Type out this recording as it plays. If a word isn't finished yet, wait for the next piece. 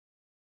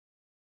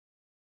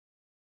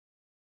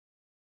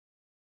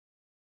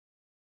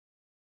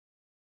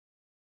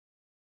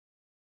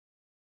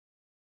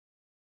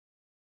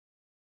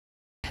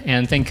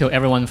and thank you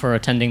everyone for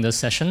attending this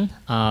session.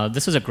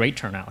 This is a great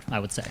turnout, I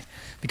would say,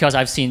 because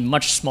I've seen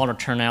much smaller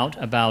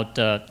turnout about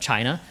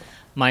China.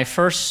 My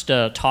first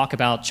talk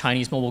about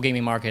Chinese mobile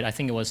gaming market, I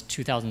think it was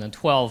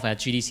 2012 at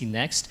GDC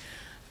Next.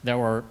 There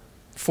were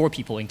 4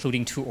 people,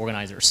 including 2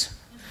 organizers.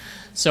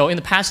 So in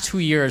the past 2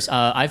 years,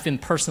 I've been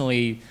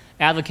personally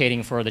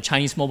advocating for the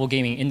Chinese mobile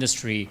gaming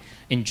industry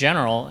in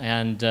general,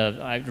 and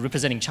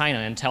representing China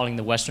and telling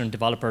the Western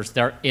developers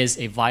there is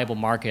a viable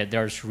market,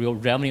 there's real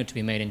revenue to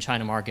be made in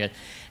China market.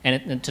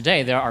 And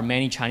today there are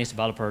many Chinese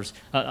developers,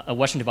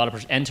 Western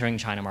developers entering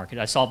China market.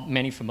 I saw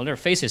many familiar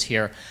faces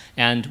here,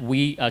 and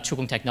we,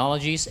 Chukong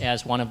Technologies,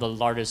 as one of the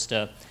largest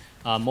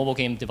mobile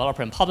game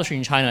developer and publisher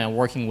in China,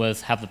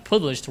 and have the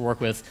privilege to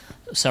work with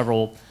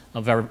several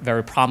very,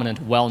 very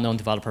prominent, well-known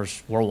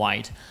developers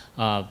worldwide.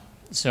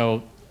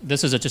 So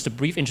this is just a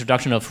brief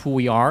introduction of who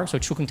we are. So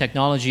Chukong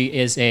Technology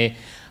is a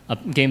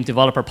game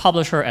developer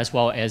publisher as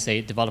well as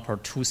a developer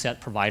toolset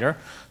provider.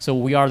 So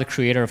we are the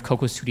creator of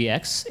Cocos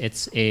 2DX.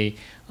 It's a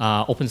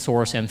open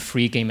source and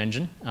free game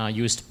engine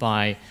used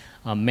by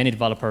many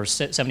developers,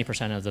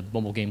 70% of the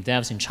mobile game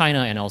devs in China,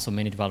 and also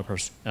many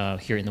developers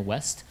here in the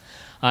West.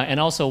 And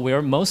also,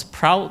 we're most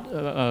proud,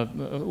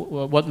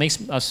 what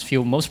makes us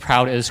feel most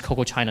proud is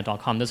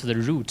CocoChina.com. This is the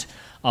root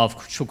of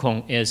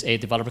Chukong, is a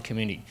developer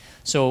community.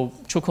 So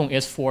Chukong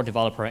is for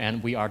developer,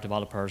 and we are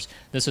developers.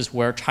 This is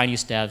where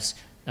Chinese devs,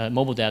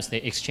 mobile devs,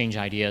 they exchange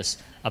ideas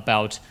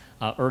about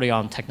early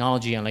on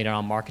technology and later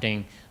on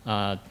marketing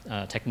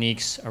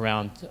techniques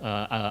around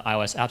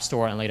iOS App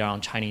Store and later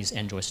on Chinese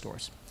Android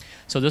stores.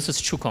 So this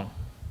is Chukong.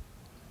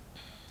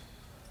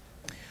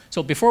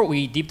 So before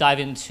we deep dive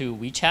into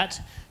WeChat,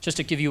 just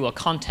to give you a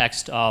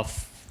context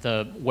of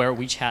where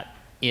WeChat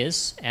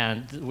is,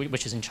 and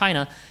which is in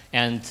China,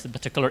 and the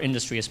particular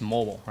industry is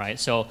mobile, right?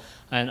 So,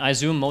 and I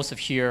assume most of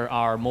here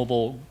are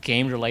mobile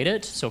game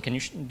related. So can you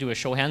do a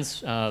show of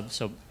hands?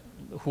 So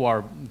who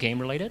are game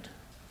related?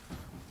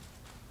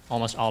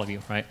 Almost all of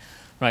you, right?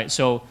 Right.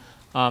 So.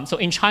 So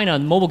in China,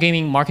 mobile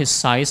gaming market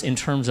size in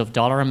terms of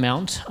dollar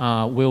amount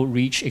will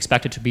reach,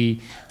 expected to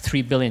be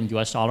 $3 billion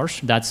US.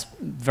 That's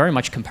very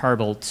much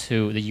comparable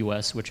to the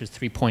US, which is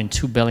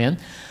 3.2 billion.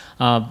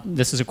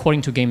 This is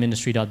according to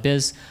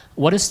GameIndustry.biz.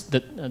 What is the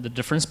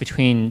difference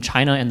between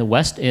China and the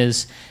West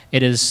is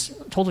it is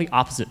totally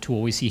opposite to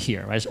what we see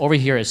here. Right? Over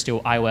here is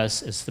still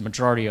iOS is the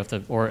majority of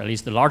or at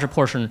least the larger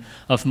portion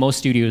of most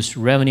studios'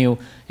 revenue.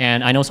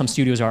 And I know some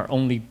studios are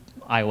only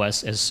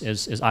iOS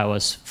is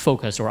iOS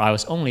focused or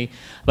iOS only,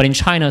 but in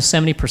China,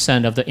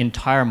 70% of the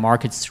entire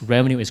market's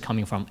revenue is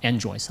coming from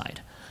Android side.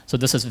 So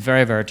this is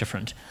very, very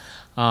different.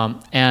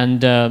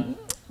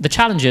 The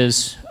challenge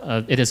is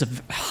it is a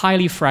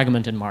highly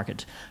fragmented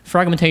market.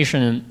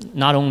 Fragmentation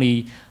not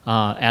only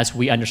as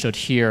we understood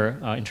here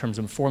in terms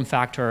of form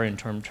factor, in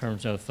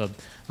terms of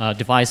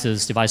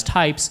devices, device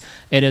types,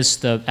 it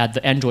is at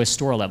the Android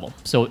store level.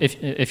 So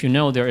if you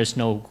know there is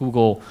no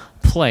Google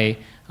Play,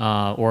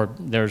 or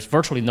there's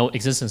virtually no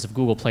existence of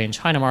Google Play in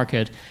China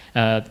market.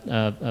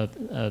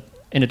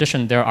 In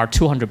addition, there are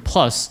 200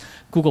 plus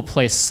Google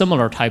Play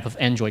similar type of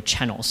Android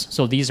channels.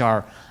 So these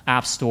are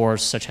app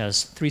stores such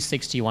as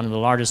 360, one of the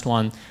largest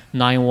one,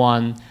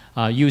 91,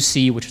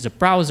 UC, which is a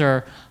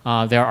browser.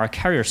 There are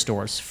carrier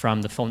stores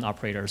from the phone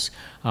operators,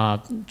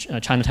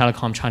 China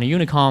Telecom, China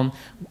Unicom,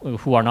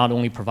 who are not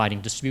only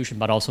providing distribution,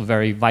 but also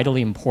very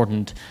vitally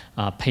important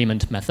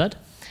payment method.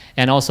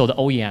 And also the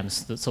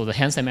OEMs, so the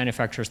handset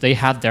manufacturers, they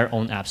have their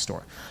own app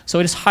store. So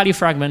it is highly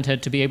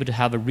fragmented. To be able to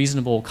have a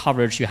reasonable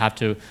coverage, you have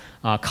to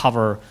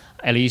cover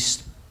at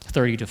least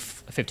 30 to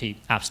 50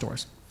 app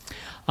stores.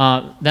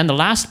 Then the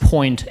last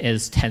point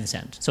is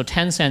Tencent. So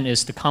Tencent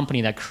is the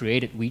company that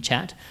created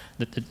WeChat.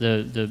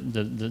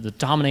 The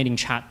dominating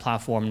chat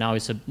platform now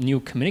is a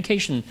new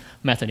communication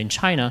method in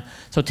China.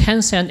 So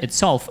Tencent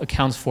itself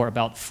accounts for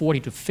about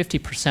 40 to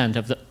 50%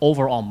 of the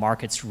overall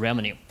market's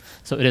revenue.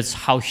 So it is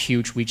how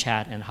huge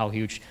WeChat and how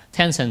huge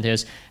Tencent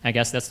is. I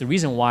guess that's the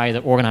reason why the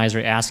organizer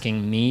is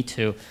asking me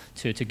to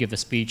give the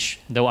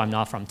speech, though I'm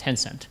not from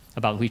Tencent,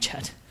 about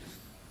WeChat.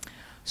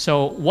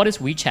 So what is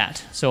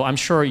WeChat? So I'm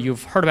sure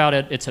you've heard about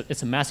it. It's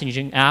a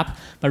messaging app,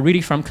 but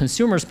really from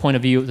consumers' point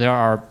of view, there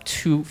are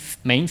 2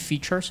 main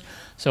features.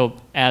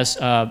 So as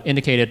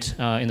indicated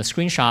in the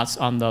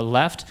screenshots on the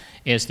left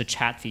is the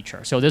chat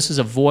feature. So this is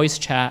a voice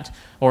chat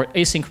or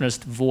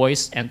asynchronous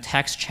voice and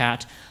text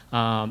chat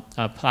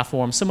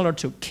platform similar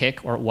to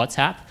Kik or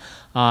WhatsApp.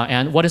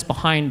 And what is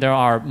behind, there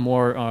are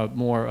more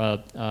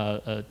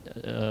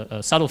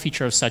subtle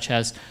features such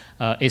as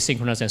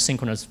asynchronous and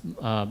synchronous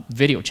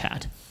video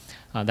chat.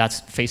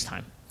 That's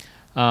FaceTime.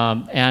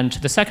 And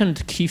the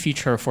second key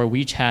feature for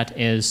WeChat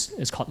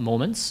is called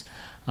Moments.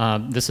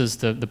 This is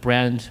the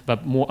brand,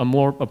 but a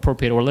more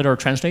appropriate or literal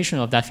translation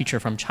of that feature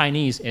from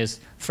Chinese is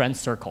friend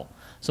circle.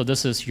 So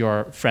this is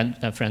your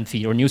friend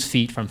feed or news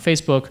feed from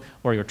Facebook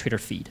or your Twitter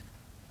feed.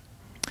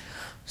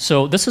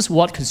 So this is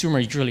what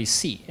consumers usually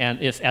see. And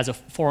if, as a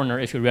foreigner,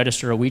 if you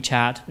register a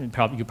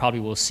WeChat, you probably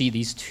will see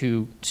these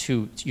two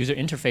user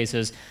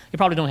interfaces. You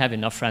probably don't have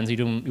enough friends.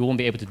 You won't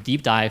be able to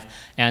deep dive.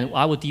 And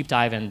I will deep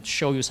dive and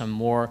show you some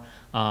more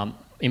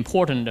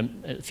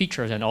important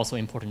features and also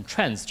important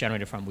trends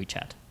generated from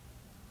WeChat.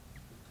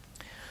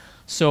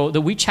 So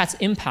the WeChat's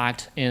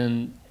impact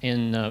in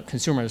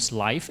consumers'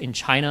 life in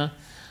China,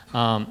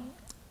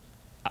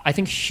 I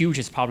think huge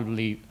is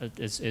probably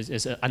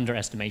is an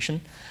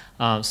underestimation.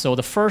 So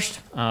the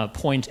first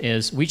point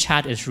is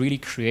WeChat is really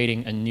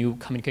creating a new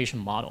communication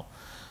model.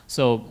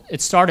 So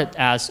it started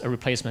as a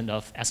replacement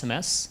of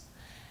SMS.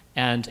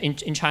 And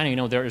in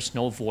China, there is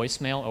no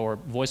voicemail, or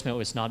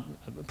voicemail is not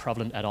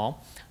prevalent at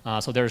all.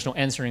 So there is no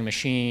answering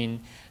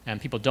machine,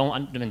 and people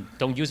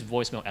don't use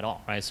voicemail at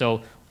all, right?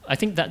 So I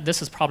think that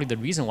this is probably the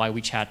reason why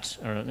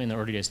WeChat in the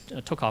early days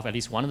took off. At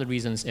least one of the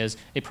reasons is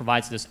it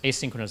provides this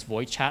asynchronous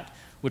voice chat,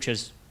 which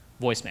is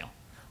voicemail,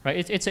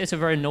 right? It's a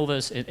very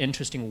novice,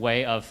 interesting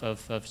way of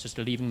just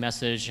leaving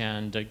message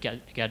and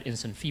get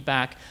instant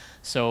feedback.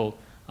 So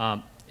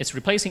it's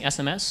replacing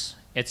SMS.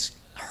 It's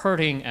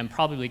hurting and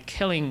probably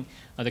killing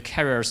the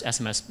carrier's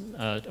SMS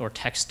or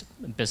text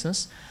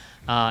business.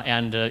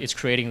 And it's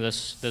creating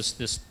this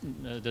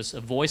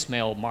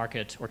voicemail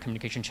market or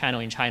communication channel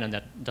in China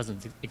that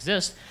doesn't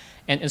exist.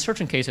 And in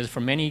certain cases,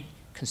 for many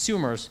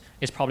consumers,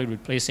 it's probably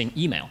replacing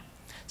email.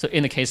 So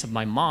in the case of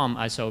my mom,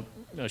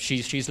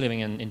 she's living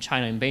in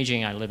China, in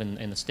Beijing. I live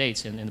in the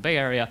States, in the Bay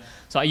Area.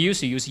 So I used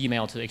to use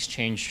email to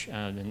exchange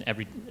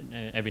every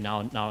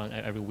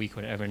week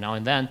or every now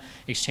and then,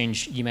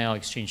 exchange email,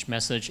 exchange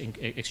message,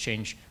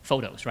 exchange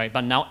photos, right?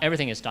 But now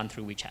everything is done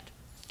through WeChat.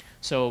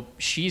 So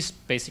she's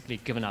basically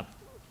given up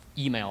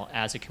email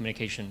as a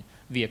communication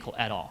vehicle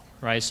at all,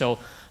 right? So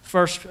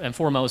first and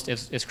foremost,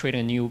 it's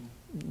creating a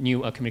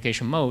new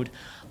communication mode.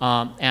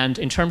 And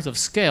in terms of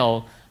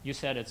scale, you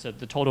said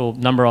the total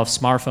number of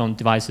smartphone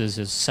devices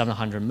is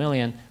 700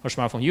 million, or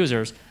smartphone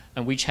users,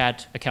 and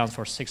WeChat accounts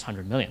for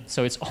 600 million.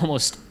 So it's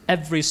almost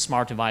every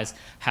smart device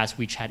has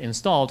WeChat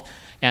installed,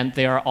 and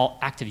they are all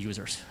active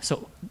users.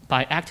 So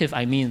by active,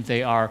 I mean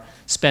they are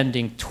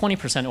spending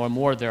 20% or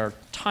more of their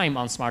time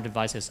on smart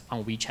devices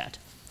on WeChat.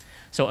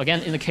 So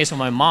again, in the case of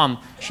my mom,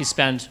 she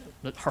spent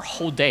her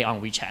whole day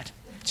on WeChat.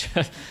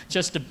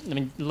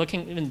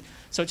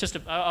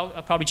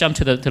 I'll probably jump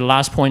to the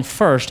last point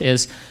first.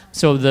 Is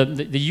so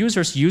the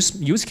user's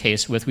use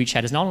case with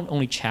WeChat is not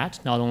only chat,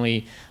 not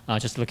only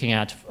just looking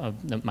at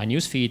my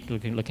newsfeed,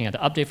 looking at the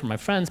update from my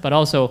friends, but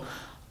also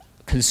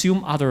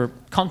consume other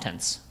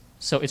contents.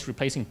 So it's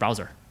replacing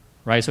browser,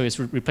 right? So it's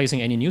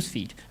replacing any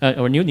newsfeed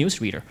or new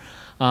newsreader.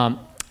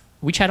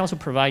 WeChat also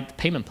provides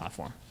payment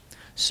platform,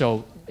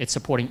 so it's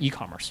supporting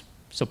e-commerce.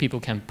 So people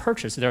can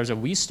purchase. There's a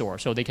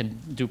WeStore, so they can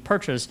do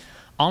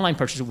online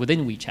purchase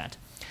within WeChat.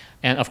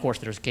 And of course,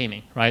 there's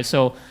gaming, right?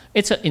 So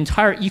it's an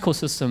entire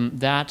ecosystem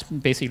that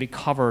basically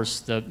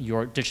covers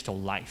your digital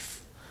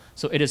life.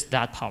 So it is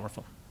that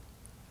powerful.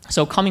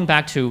 So coming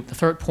back to the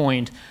third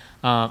point,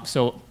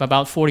 so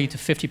about 40 to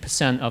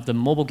 50% of the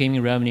mobile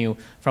gaming revenue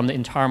from the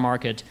entire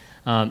market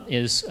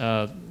is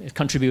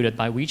contributed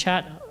by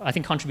WeChat. I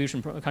think contribute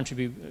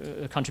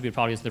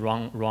probably is the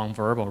wrong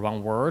verb or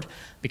wrong word,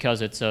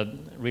 because it's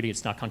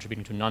not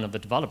contributing to none of the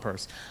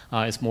developers.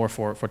 It's more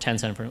for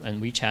Tencent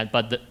and WeChat,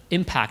 but the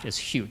impact is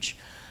huge.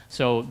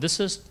 So this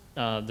is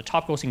the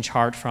top grossing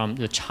chart from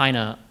the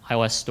China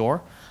iOS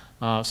store.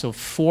 So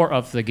 4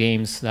 of the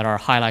games that are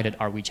highlighted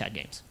are WeChat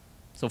games.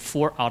 So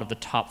 4 out of the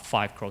top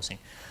 5 grossing.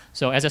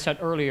 So as I said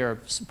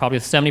earlier, probably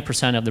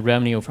 70% of the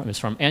revenue is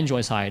from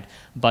Android side,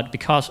 but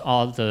because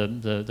all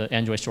the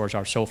Android stores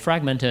are so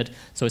fragmented,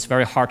 so it's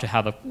very hard to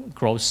have a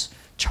gross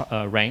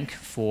rank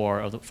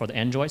for the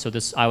Android. So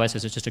this iOS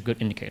is just a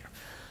good indicator.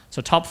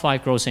 So top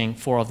 5 grossing,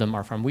 4 of them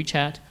are from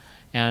WeChat,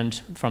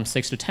 and from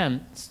 6 to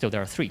 10, still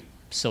there are 3.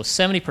 So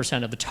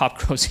 70% of the top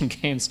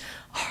grossing games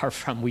are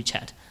from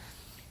WeChat.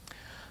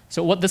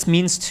 So what this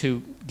means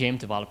to game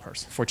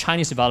developers, for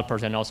Chinese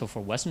developers and also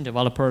for Western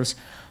developers,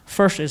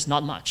 first is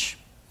not much.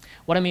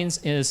 What it means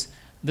is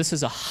this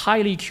is a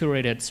highly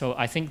curated, so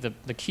I think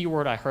the key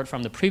word I heard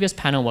from the previous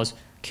panel was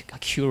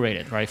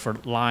curated, right? For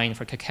Line,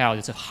 for Kakao,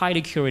 it's a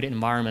highly curated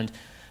environment.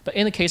 But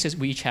in the case of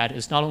WeChat,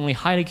 it's not only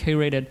highly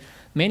curated,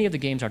 many of the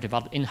games are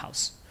developed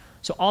in-house.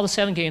 So all the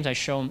 7 games I've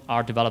shown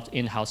are developed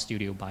in-house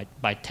studio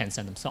by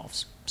Tencent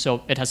themselves.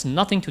 So it has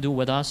nothing to do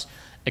with us,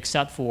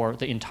 except for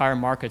the entire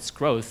market's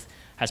growth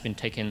has been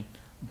taken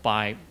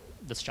by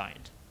this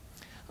giant.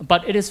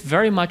 But it is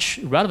very much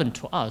relevant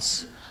to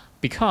us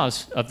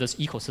because of this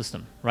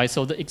ecosystem, right?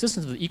 So the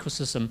existence of the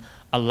ecosystem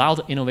allows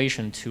the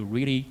innovation to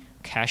really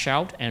cash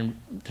out and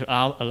to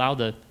allow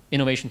the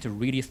innovation to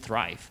really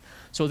thrive.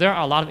 So there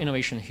are a lot of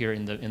innovation here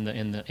in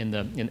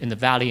the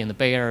Valley, in the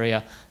Bay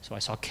Area. So I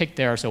saw Kik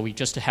there. So we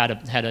just had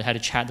a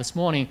chat this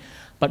morning.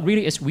 But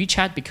really, it's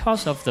WeChat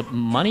because of the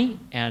money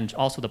and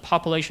also the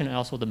population and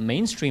also the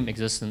mainstream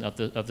existence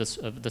of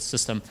this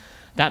system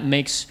that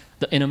makes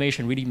the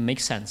innovation really make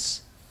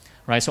sense,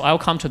 right? So I'll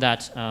come to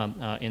that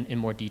in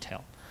more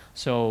detail.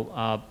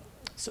 So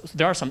so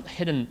there are some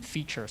hidden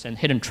features and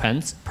hidden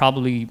trends,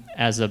 probably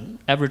as an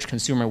average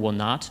consumer will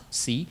not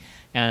see.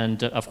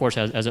 And of course,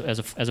 as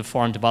a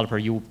foreign developer,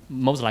 you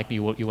most likely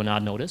you will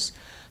not notice.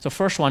 So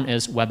first one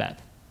is web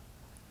app.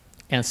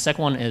 And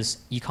second one is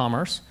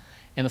e-commerce.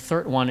 And the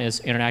third one is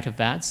interactive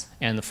ads.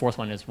 And the fourth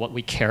one is what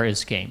we care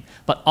is game.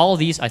 But all of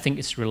these, I think,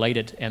 is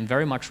related and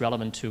very much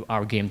relevant to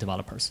our game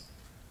developers.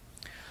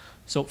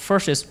 So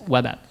first is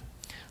web app.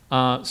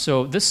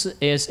 So this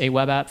is a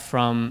web app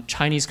from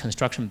Chinese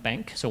Construction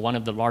Bank, so one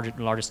of the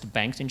largest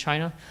banks in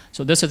China.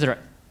 So this is their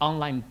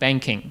online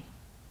banking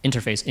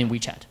interface in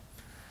WeChat.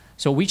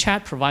 So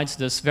WeChat provides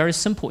this very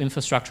simple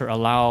infrastructure,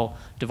 allow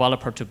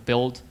developer to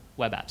build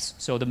web apps.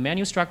 So the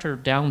menu structure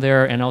down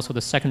there and also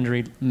the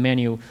secondary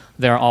menu,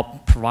 they're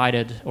all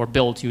provided or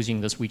built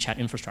using this WeChat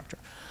infrastructure.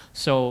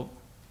 So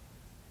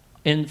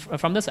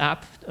from this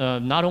app,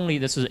 not only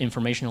this is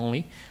information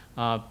only,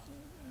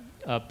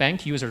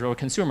 bank users or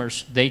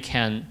consumers, they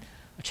can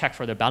check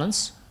for their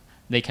balance,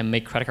 they can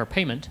make credit card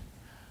payment,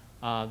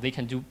 they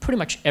can do pretty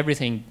much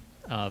everything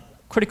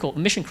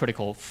mission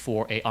critical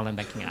for an online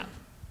banking app.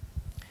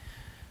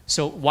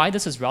 So why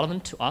this is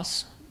relevant to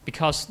us?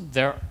 Because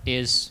there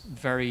is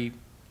very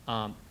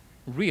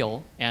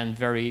real and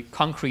very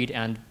concrete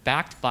and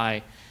backed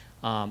by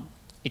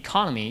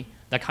economy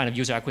that kind of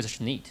user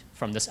acquisition need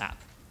from this app,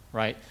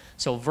 right?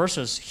 So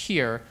versus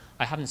here,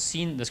 I haven't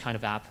seen this kind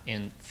of app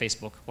in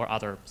Facebook or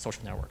other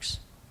social networks.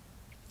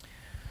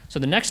 So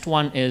the next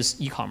one is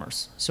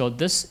e-commerce. So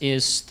this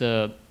is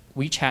the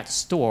WeChat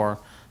store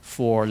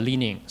for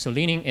Li-Ning. So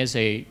Li-Ning is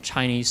a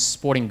Chinese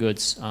sporting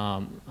goods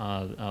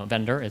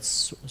vendor.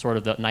 It's sort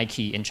of the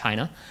Nike in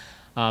China.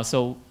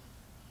 So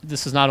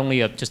this is not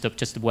only just a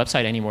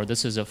website anymore.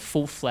 This is a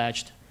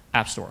full-fledged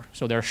app store.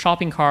 So there are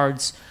shopping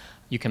carts.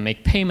 You can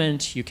make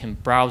payment. You can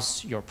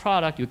browse your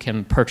product. You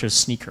can purchase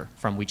sneaker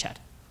from WeChat.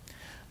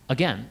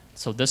 Again,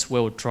 so this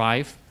will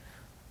drive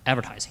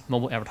advertising,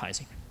 mobile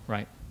advertising,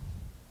 right?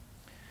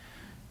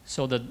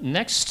 So the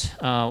next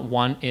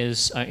one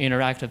is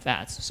interactive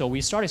ads. So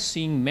we started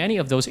seeing many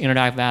of those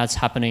interactive ads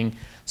happening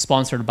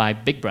sponsored by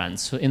big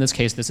brands. So in this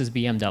case, this is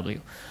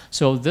BMW.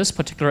 So this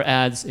particular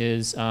ads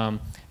is a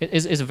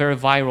very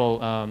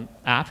viral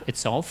app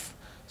itself.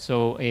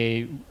 So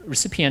a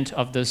recipient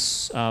of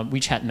this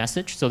WeChat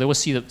message, so they will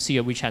see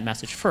a WeChat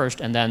message first,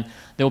 and then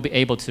they will be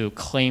able to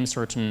claim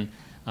certain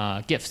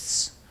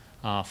gifts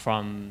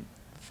from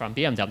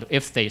BMW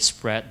if they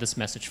spread this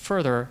message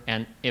further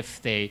and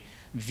if they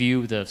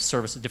view the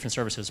different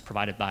services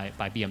provided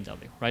by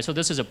BMW, right? So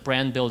this is a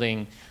brand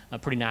building,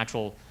 pretty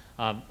natural,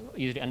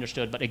 easily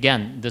understood. But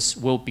again, this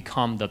will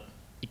become the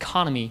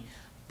economy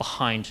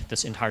behind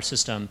this entire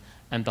system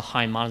and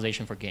behind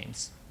monetization for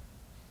games.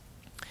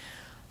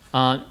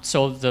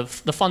 So the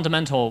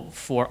fundamental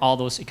for all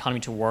those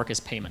economy to work is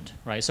payment,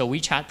 right? So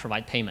WeChat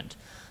provide payment.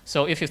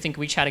 So if you think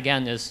WeChat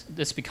again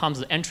this becomes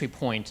the entry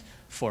point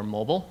for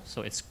mobile,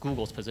 so it's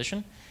Google's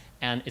position,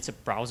 and it's a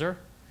browser,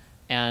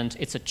 and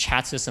it's a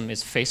chat system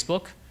is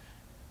Facebook,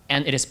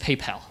 and it is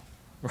PayPal,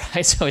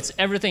 right? So it's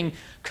everything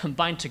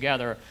combined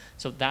together.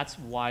 So that's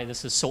why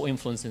this is so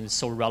influenced and is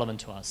so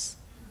relevant to us.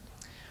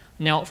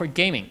 Now for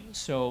gaming,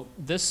 so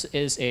this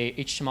is a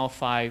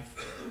HTML5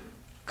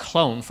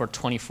 clone for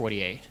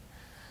 2048.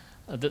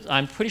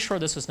 I'm pretty sure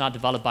this was not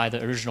developed by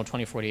the original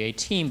 2048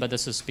 team, but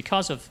this is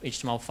because of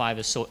HTML5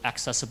 is so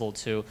accessible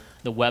to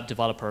the web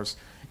developers,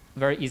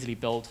 very easily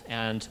built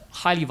and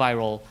highly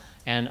viral.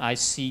 And I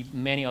see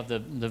many of the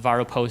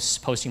viral posts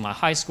posting my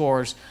high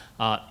scores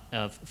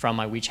from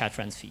my WeChat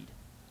friends feed.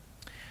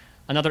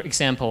 Another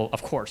example,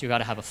 of course, you got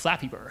to have a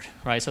Flappy Bird,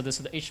 right? So this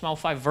is the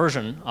HTML5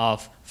 version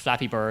of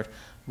Flappy Bird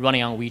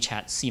running on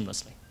WeChat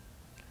seamlessly.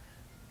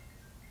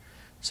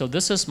 So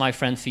this is my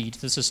friend feed.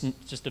 This is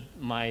just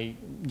my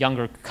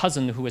younger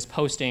cousin who is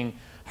posting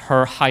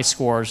her high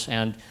scores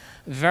and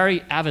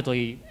very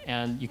avidly,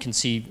 and you can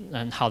see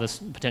how this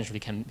potentially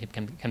can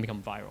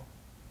become viral.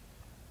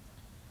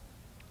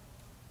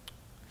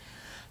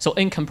 So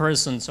in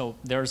comparison, so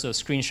there's a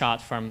screenshot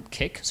from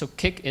Kik. So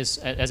Kik is,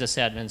 as I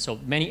said, and so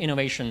many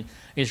innovation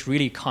is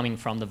really coming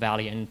from the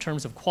Valley. And in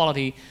terms of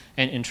quality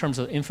and in terms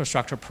of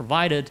infrastructure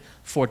provided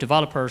for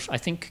developers, I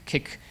think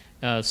Kik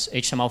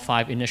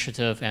HTML5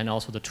 initiative and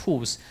also the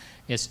tools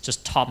is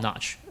just top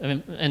notch. I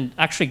mean, and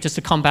actually, just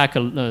to come back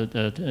to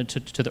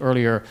the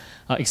earlier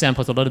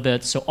examples a little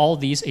bit, so all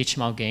these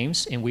HTML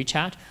games in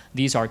WeChat,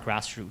 these are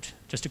grassroots,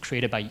 just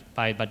created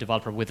by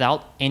developer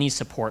without any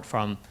support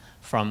from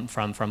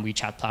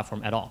WeChat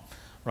platform at all,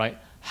 right?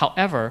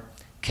 However,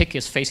 Kik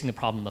is facing the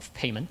problem of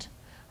payment,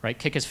 right?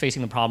 Kik is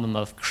facing the problem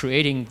of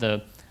creating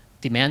the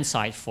demand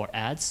side for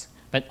ads,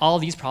 but all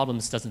these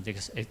problems doesn't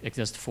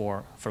exist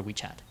for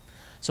WeChat.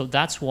 So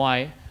that's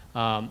why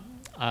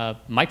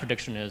my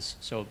prediction is,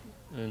 so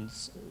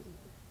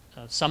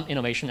some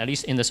innovation, at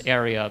least in this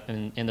area,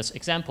 in this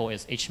example,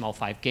 is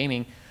HTML5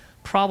 gaming,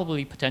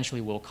 probably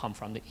potentially will come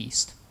from the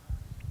East.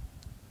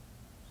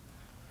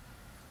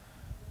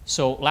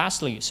 So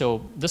lastly,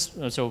 so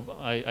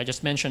I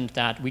just mentioned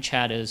that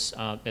WeChat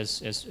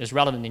is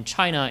relevant in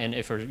China, and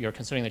if you're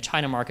considering the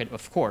China market,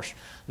 of course,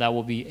 that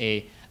will be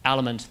a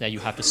element that you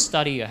have to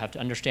study, you have to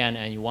understand,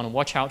 and you want to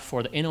watch out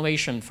for the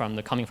innovation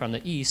coming from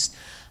the East.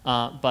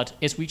 But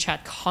is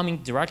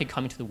WeChat directly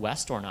coming to the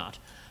West or not?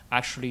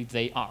 Actually,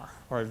 they are,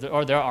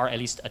 or there are at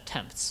least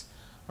attempts,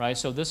 right?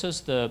 So this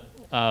is the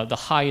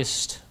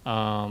highest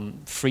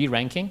free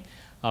ranking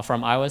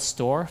from iOS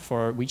store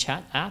for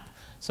WeChat app.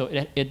 So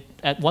it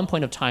at one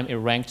point of time, it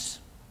ranked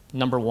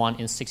 #1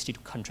 in 62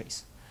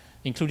 countries,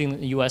 including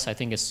the US. I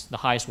think the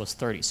highest was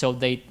 30. So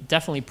they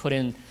definitely put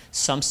in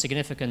some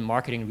significant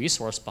marketing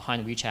resource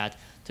behind WeChat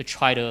to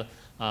try to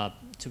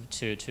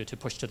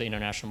push to the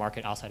international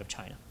market outside of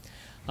China.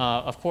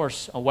 Of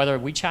course, whether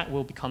WeChat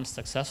will become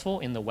successful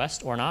in the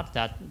West or not,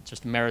 that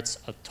just merits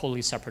a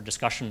totally separate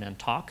discussion and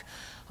talk.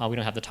 We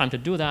don't have the time to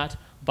do that,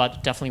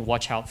 but definitely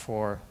watch out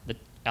for the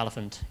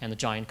elephant and the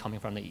giant coming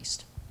from the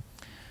East.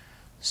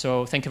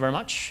 So thank you very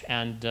much.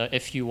 And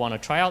if you want to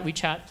try out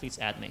WeChat, please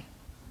add me.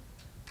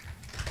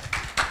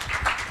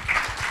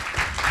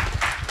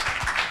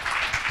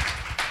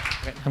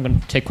 Okay, I'm going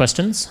to take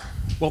questions.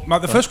 Well,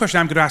 the first question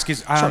I'm going to ask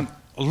is, sure.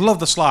 Love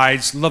the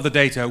slides, love the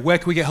data. Where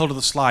can we get hold of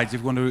the slides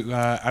if we want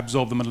to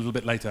absorb them a little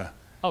bit later?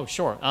 Oh,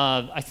 sure.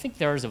 I think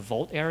there is a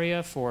Vault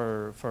area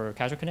for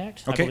Casual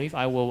Connect. Okay. I believe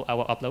I will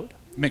upload.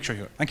 Make sure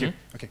you. Thank you.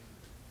 Okay.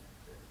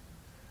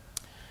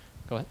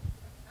 Go ahead.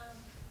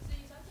 So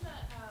you talked about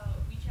how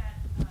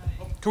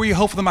WeChat. Can we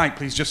hold for the mic,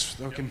 please, just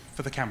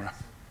for the camera?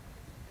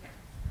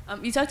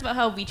 You talked about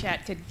how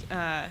WeChat could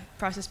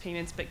process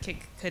payments, but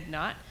Kik could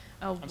not.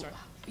 I'm sorry?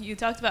 You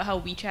talked about how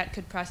WeChat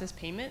could process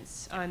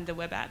payments on the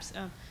web apps,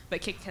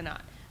 but Kik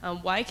cannot.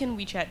 Why can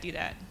WeChat do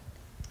that?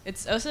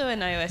 It's also an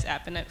iOS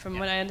app, and from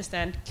what I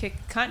understand,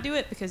 Kik can't do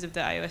it because of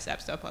the iOS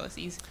App Store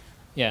policies.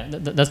 Yeah,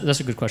 that's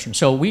a good question.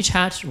 So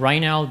WeChat,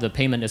 right now, the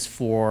payment is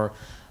for,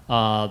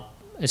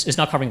 it's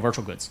not covering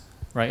virtual goods,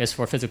 right? It's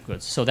for physical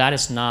goods. So that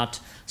is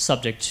not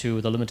subject to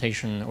the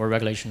limitation or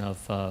regulation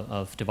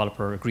of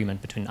developer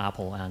agreement between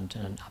Apple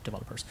and app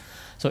developers.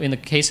 So in the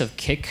case of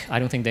Kik, I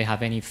don't think they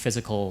have any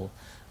physical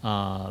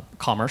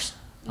commerce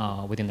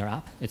within their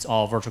app. It's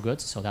all virtual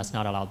goods, so that's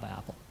not allowed by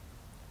Apple.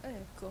 Okay,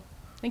 cool.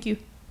 Thank you.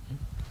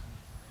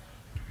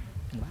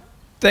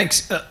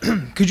 Thanks.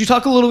 Could you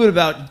talk a little bit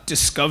about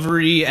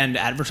discovery and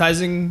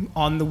advertising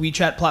on the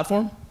WeChat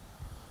platform?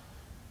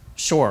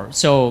 Sure.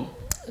 So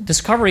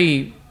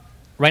discovery,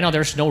 right now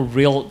there's no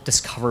real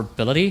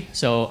discoverability.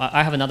 So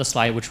I have another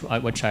slide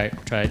which I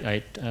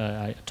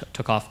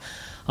took off.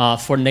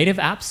 For native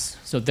apps,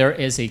 so there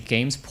is a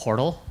games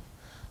portal.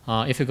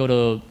 If you go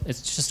to,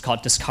 it's just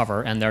called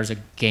Discover, and there's a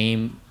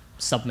game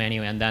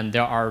submenu, and then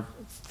there are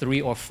 3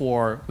 or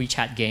 4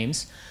 WeChat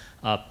games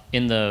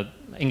in the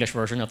English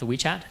version of the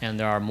WeChat, and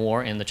there are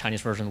more in the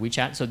Chinese version of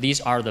WeChat. So these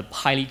are the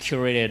highly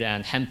curated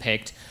and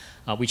handpicked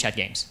WeChat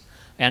games.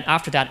 And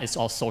after that, it's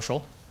all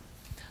social.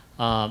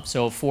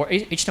 So for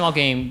HTML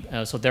game,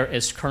 so there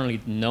is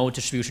currently no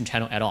distribution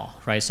channel at all,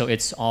 right? So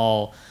it's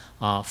all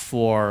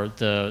for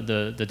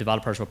the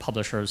developers or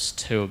publishers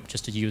to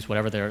use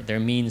whatever their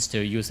means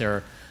to use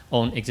their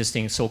own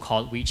existing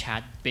so-called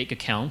WeChat big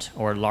account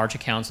or large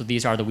account. So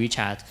these are the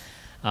WeChat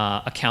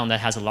account that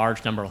has a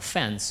large number of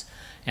fans.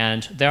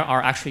 And there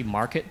are actually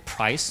market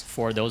price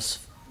for those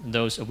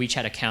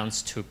WeChat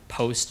accounts to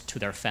post to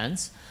their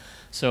fans.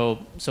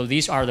 So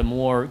these are the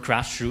more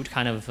grassroots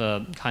kind of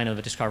a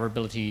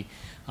discoverability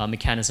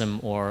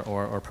mechanism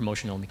or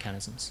promotional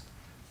mechanisms.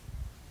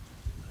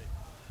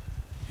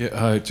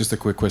 Yeah, just a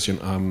quick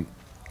question.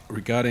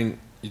 Regarding,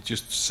 you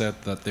just said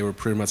that they were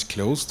pretty much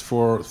closed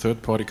for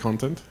third-party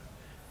content,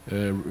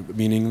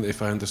 meaning,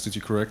 if I understood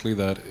you correctly,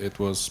 that it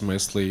was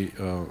mostly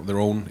their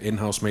own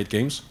in-house made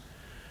games.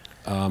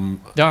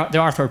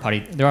 There are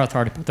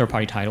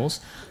third-party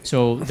titles.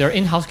 So their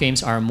in-house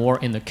games are more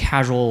in the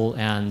casual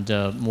and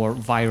more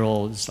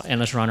viral,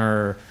 endless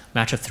runner,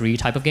 match of 3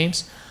 type of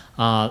games.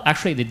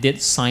 Actually, they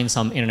did sign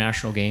some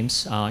international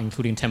games,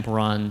 including Temple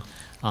Run,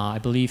 I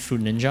believe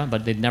Fruit Ninja,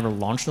 but they never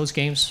launched those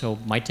games. So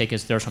my take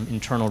is there's some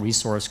internal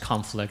resource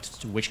conflict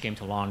to which game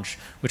to launch,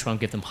 which one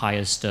give them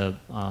highest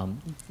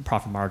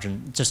profit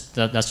margin.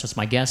 That's just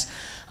my guess.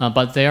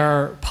 But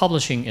their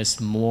publishing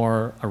is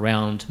more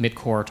around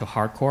mid-core to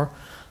hardcore.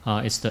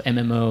 It's the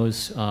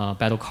MMOs,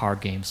 battle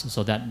card games,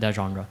 so that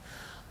genre.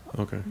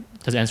 Okay.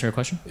 Does it answer your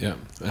question? Yeah,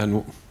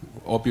 and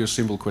obvious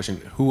simple question: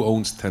 who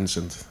owns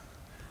Tencent?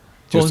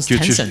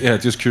 Tencent? Yeah,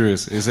 just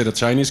curious. Is it a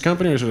Chinese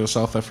company or is it a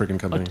South African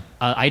company?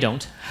 I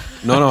don't.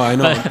 No, I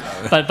know.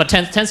 but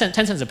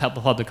Tencent is a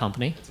public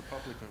company. It's a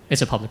public company.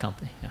 It's a public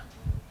company, yeah.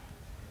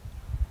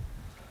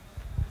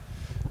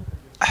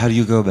 How do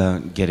you go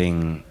about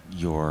getting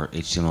your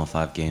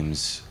HTML5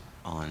 games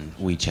on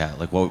WeChat?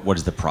 Like, what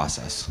is the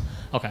process?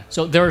 Okay,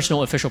 so there is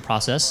no official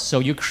process. So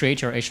you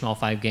create your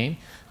HTML5 game.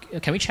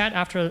 can we chat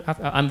after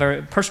I'm very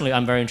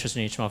interested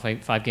in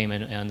HTML5 game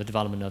and the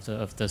development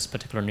of this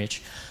particular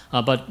niche,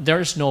 but there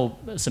is no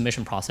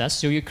submission process.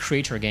 So you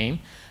create your game,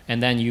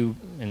 and then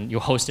you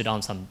host it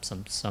on some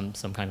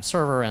kind of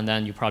server, and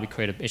then you probably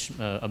create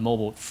a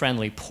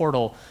mobile-friendly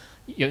portal.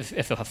 If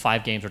you have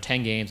 5 games or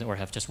 10 games, or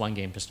have just one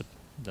game, just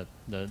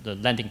the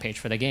landing page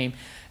for the game,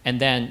 and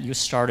then you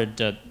started,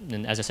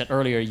 and as I said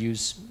earlier,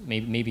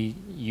 maybe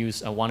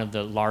use one of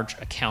the large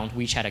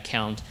WeChat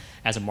account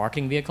as a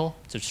marketing vehicle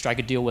to strike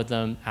a deal with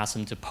them, ask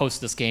them to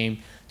post this game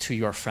to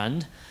your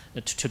friend,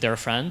 to their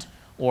friend,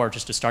 or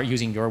just to start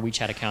using your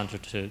WeChat account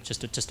to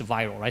just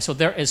viral, right? So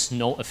there is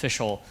no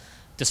official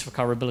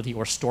discoverability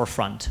or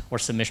storefront or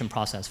submission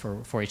process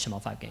for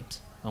HTML5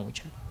 games on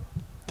WeChat.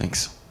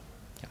 Thanks.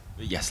 Yeah.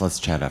 Yes, let's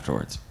chat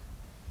afterwards.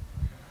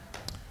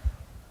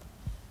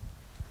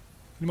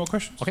 Any more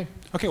questions? Okay.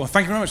 Okay, well,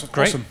 thank you very much. That's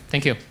Great. awesome.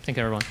 Thank you. Thank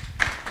you, everyone.